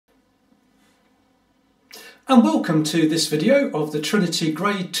And welcome to this video of the Trinity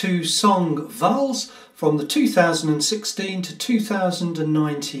Grade 2 song Vals from the 2016 to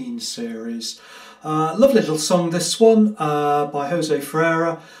 2019 series. Lovely little song this one by Jose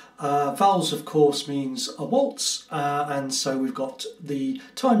Ferreira. Vals of course means a waltz, and so we've got the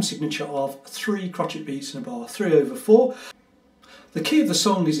time signature of 3 crotchet beats in a bar, 3/4. The key of the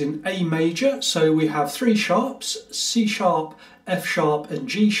song is in A major, so we have 3 sharps, C sharp, F sharp and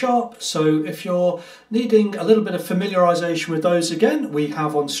G sharp. So if you're needing a little bit of familiarisation with those again, we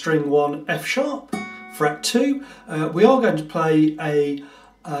have on string 1 F sharp, fret 2. We are going to play a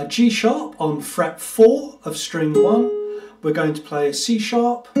G sharp on fret 4 of string 1. We're going to play a C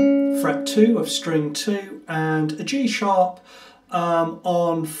sharp, fret 2 of string 2, and a G sharp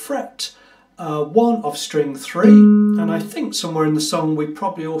on fret 1 of string 3, and I think somewhere in the song we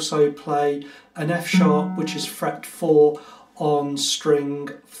probably also play an F sharp, which is fret 4 on string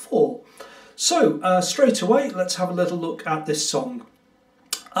 4. So straight away let's have a little look at this song.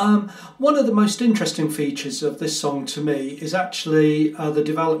 One of the most interesting features of this song to me is actually the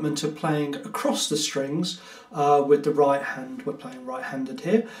development of playing across the strings with the right hand. We're playing right-handed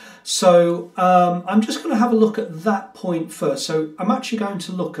here. So I'm just going to have a look at that point first. So I'm actually going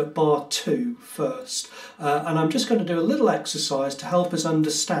to look at bar 2 first. And I'm just going to do a little exercise to help us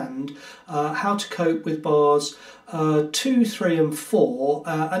understand how to cope with bars 2, 3 and 4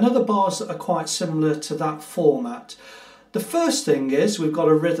 and other bars that are quite similar to that format. The first thing is we've got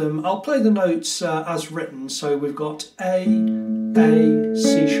a rhythm. I'll play the notes as written. So we've got A,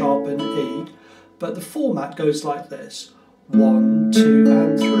 C sharp and E, but the format goes like this: 1, 2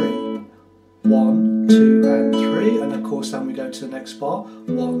 and 3, 1, 2 and 3, and of course then we go to the next bar,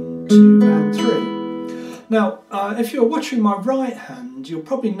 1, 2 and 3. Now if you're watching my right hand, you'll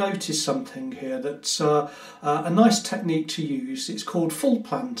probably notice something here that's a nice technique to use. It's called full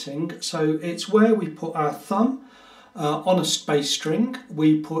planting. So it's where we put our thumb on a bass string,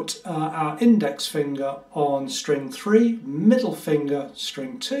 we put our index finger on string 3, middle finger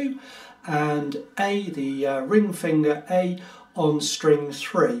string 2, and A, the ring finger A, on string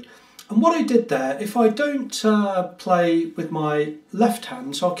 3. And what I did there, if I don't play with my left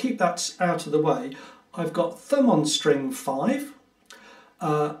hand, so I'll keep that out of the way, I've got thumb on string 5,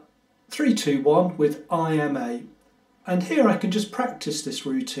 3, 2, 1 with IMA. And here I can just practice this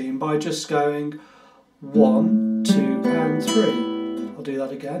routine by just going 1, 2 and 3. I'll do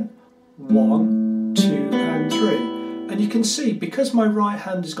that again. 1, 2 and 3. And you can see, because my right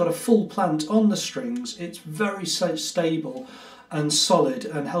hand has got a full plant on the strings, it's very stable and solid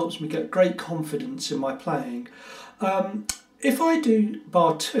and helps me get great confidence in my playing. If I do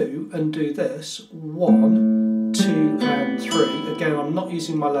bar 2 and do this, 1, 2 and 3, again I'm not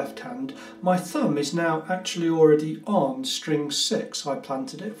using my left hand, my thumb is now actually already on string 6. I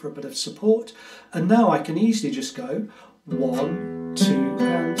planted it for a bit of support, and now I can easily just go 1, 2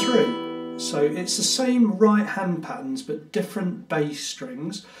 and 3. So it's the same right hand patterns but different bass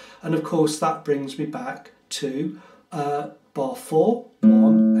strings, and of course that brings me back to bar 4,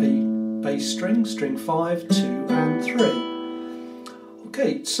 1, a bass string, string 5, 2 and 3.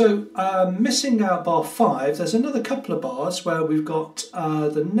 Okay, so missing out bar 5, there's another couple of bars where we've got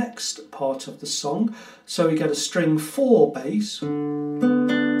the next part of the song. So we get a string 4 bass.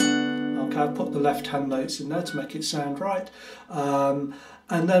 Okay, I've put the left hand notes in there to make it sound right. And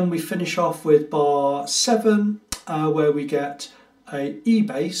then we finish off with bar 7 where we get a E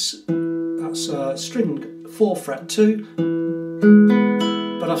bass. That's string 4 fret 2.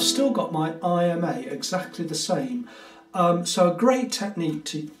 But I've still got my IMA exactly the same. So a great technique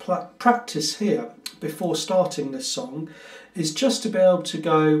to practice here before starting this song is just to be able to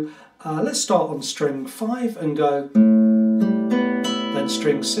go, let's start on string 5 and go, then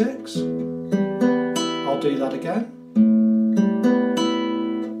string 6, I'll do that again,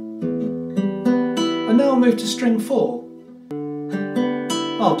 and now I'll move to string 4,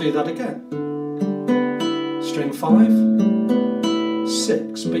 I'll do that again, string 5,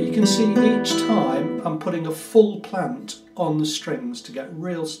 6, but you can see each time I'm putting a full plant on the strings to get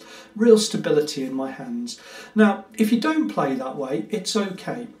real stability in my hands. Now if you don't play that way, it's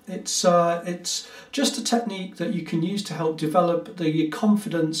okay. It's just a technique that you can use to help develop the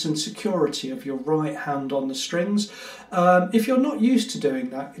confidence and security of your right hand on the strings. If you're not used to doing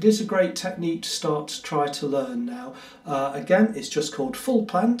that, it is a great technique to start to try to learn now. Again, it's just called full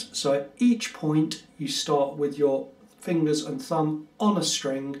plant, so at each point you start with your fingers and thumb on a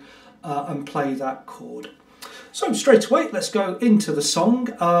string and play that chord. So straight away let's go into the song.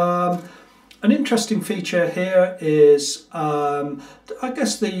 An interesting feature here is I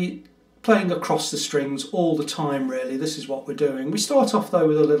guess the playing across the strings all the time really. This is what we're doing. We start off though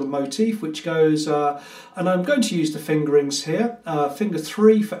with a little motif which goes, and I'm going to use the fingerings here, finger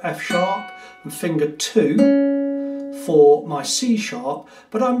 3 for F sharp and finger 2 for my C sharp,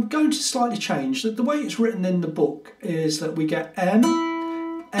 but I'm going to slightly change. The way it's written in the book is that we get M,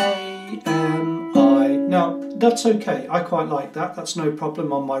 A, M, I. Now that's okay, I quite like that, that's no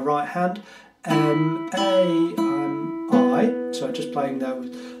problem on my right hand. M, A, M, I, so just playing there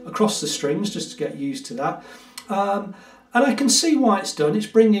across the strings just to get used to that. And I can see why it's done. It's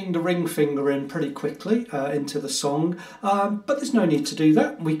bringing the ring finger in pretty quickly into the song, but there's no need to do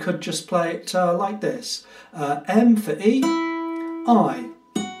that. We could just play it like this. M for E, I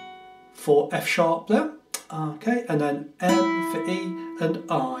for F sharp there, okay, and then M for E and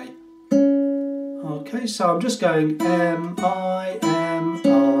I. Okay, so I'm just going M, I, M,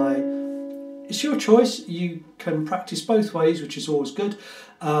 I. It's your choice. You can practice both ways, which is always good,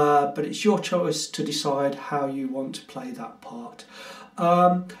 but it's your choice to decide how you want to play that part.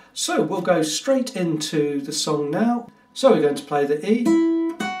 So we'll go straight into the song now. So we're going to play the E.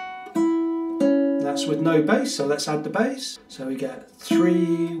 That's with no bass, so let's add the bass. So we get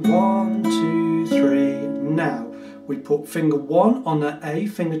 3, 1, 2, 3. Now we put finger 1 on the A,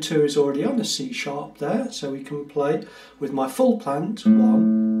 finger 2 is already on the C sharp there, so we can play with my full plant,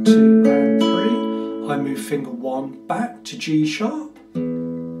 1, 2 and 3. I move finger 1 back to G sharp,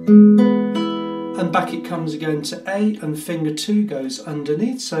 and back it comes again to A, and finger 2 goes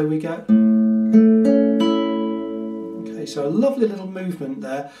underneath, so we get... Okay, so a lovely little movement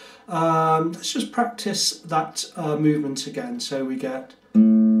there. Let's just practice that movement again, so we get...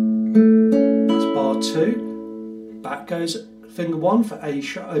 That's bar 2. Back goes finger 1 for A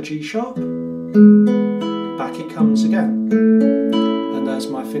sharp, G sharp, back it comes again, and there's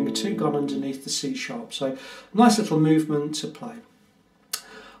my finger 2 gone underneath the C sharp, so nice little movement to play.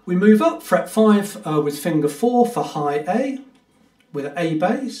 We move up, fret 5 with finger 4 for high A, with A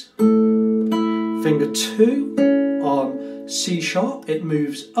bass, finger 2 on C sharp, it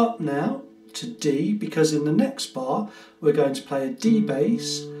moves up now to D, because in the next bar we're going to play a D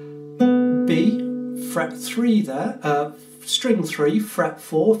bass, B, fret 3 there, string 3, fret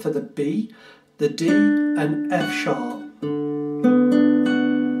 4 for the B, the D and F sharp.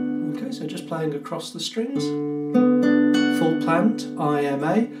 Okay, so just playing across the strings. Full plant, I, M,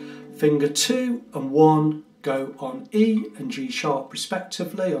 A, finger 2 and 1 go on E and G sharp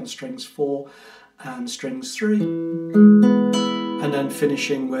respectively on strings 4 and strings 3, and then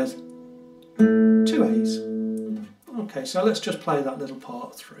finishing with 2 A's. Okay, so let's just play that little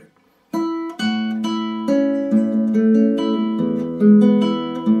part through.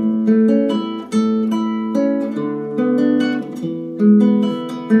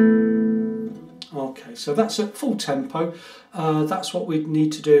 Okay, so that's at full tempo. That's what we'd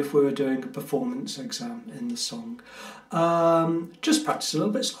need to do if we were doing a performance exam in the song. Just practice a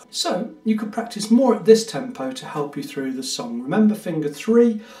little bit slow. So you could practice more at this tempo to help you through the song. Remember finger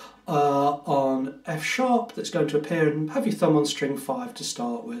 3 on F sharp that's going to appear, and have your thumb on string 5 to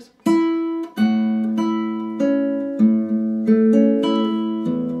start with.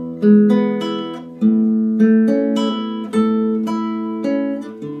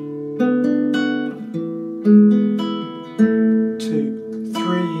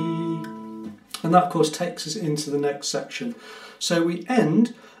 And that of course takes us into the next section. So we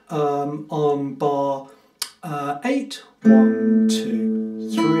end on bar 8, 1,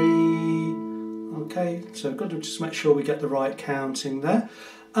 2, 3. Okay, so we've got to just make sure we get the right counting there.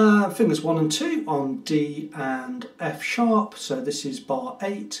 Fingers 1 and 2 on D and F sharp, so this is bar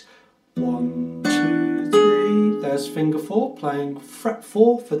 8, 1, 2, 3. There's finger 4 playing fret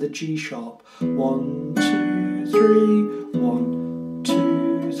 4 for the G sharp, 1, 2, 3, 1,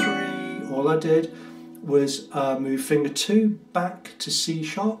 2, 3. All I did was move finger 2 back to C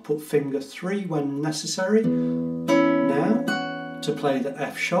sharp, put finger 3 when necessary. Now to play the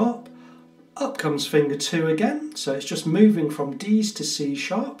F sharp, up comes finger 2 again, so it's just moving from D's to C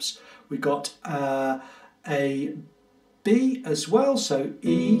sharps. We got a B as well, so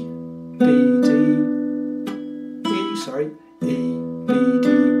E, B, D, E, sorry, E, B, D,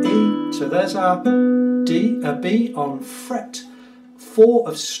 E. So there's our D, a B on fret 4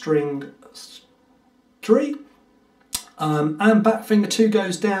 of string 3, and back finger 2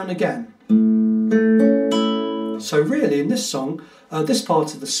 goes down again. So really in this song, this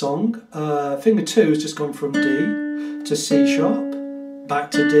part of the song, finger 2 has just gone from D to C sharp, back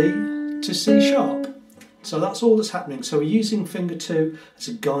to D to C sharp. So that's all that's happening. So we're using finger 2 as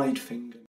a guide finger.